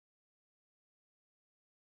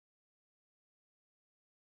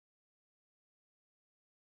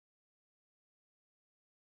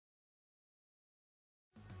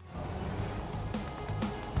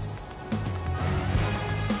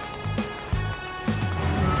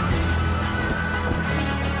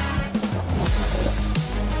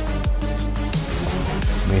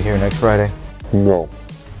here next Friday? No.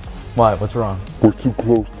 Why? What's wrong? We're too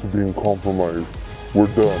close to being compromised. We're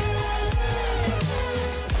done.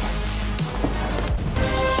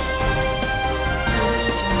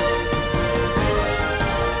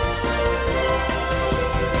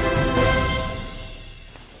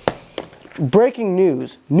 Breaking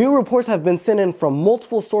news. New reports have been sent in from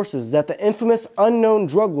multiple sources that the infamous unknown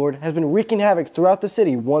drug lord has been wreaking havoc throughout the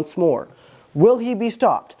city once more. Will he be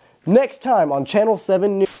stopped? Next time on Channel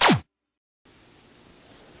 7 News.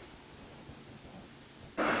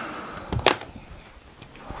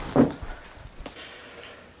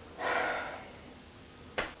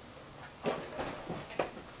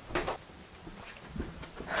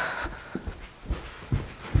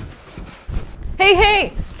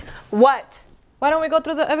 Hey! What? Why don't we go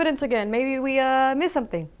through the evidence again? Maybe we missed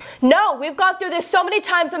something. No, we've gone through this so many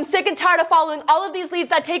times. I'm sick and tired of following all of these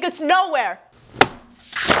leads that take us nowhere.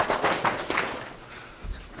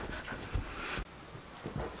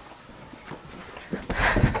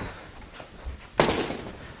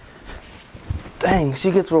 Dang, she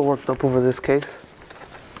gets real worked up over this case.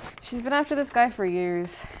 She's been after this guy for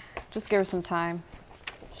years. Just give her some time.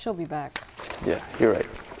 She'll be back. Yeah, you're right.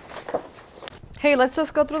 Hey, let's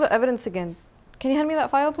just go through the evidence again. Can you hand me that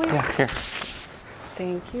file, please? Yeah, here.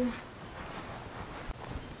 Thank you.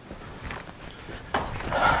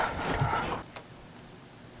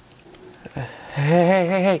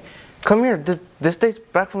 Hey. Come here. This date's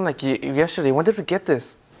back from like yesterday. When did we get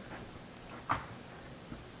this?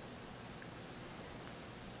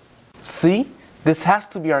 See? This has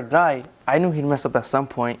to be our guy. I knew he'd mess up at some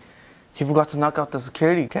point. He forgot to knock out the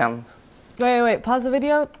security cams. Wait. Pause the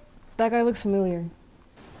video. That guy looks familiar.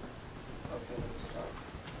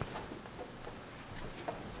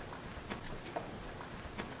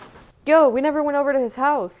 Yo, we never went over to his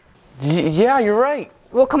house. Yeah, you're right.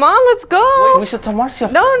 Well, come on, let's go. Wait, we should tell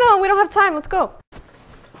Marcia. No, we don't have time. Let's go.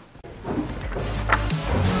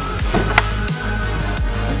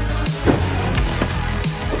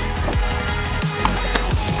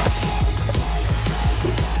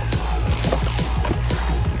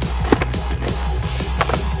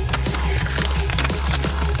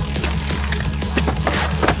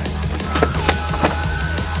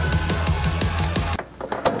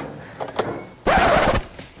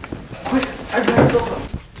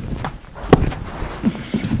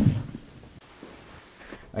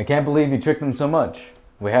 I can't believe you tricked them so much.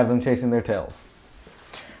 We have them chasing their tails.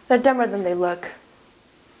 They're dumber than they look.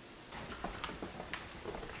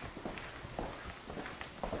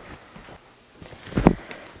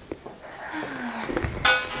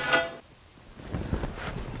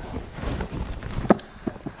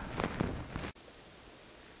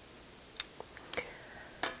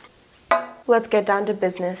 Let's get down to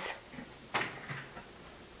business.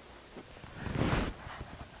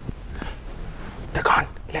 They're gone.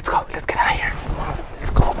 Let's go. Let's get out of here. Come on. Let's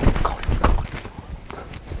go.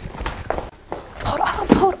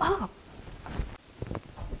 Hold up.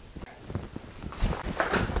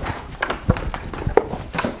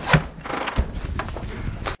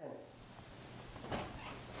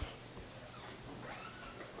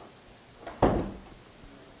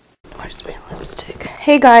 Where's my lipstick?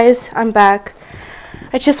 Hey guys, I'm back.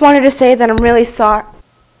 I just wanted to say that I'm really sorry.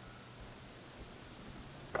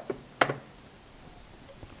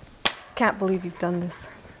 Can't believe you've done this.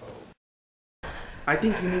 I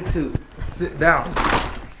think you need to sit down.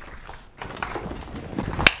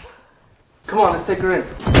 Come on, let's take her in.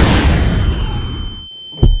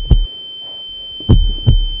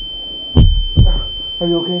 Are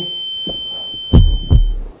you okay?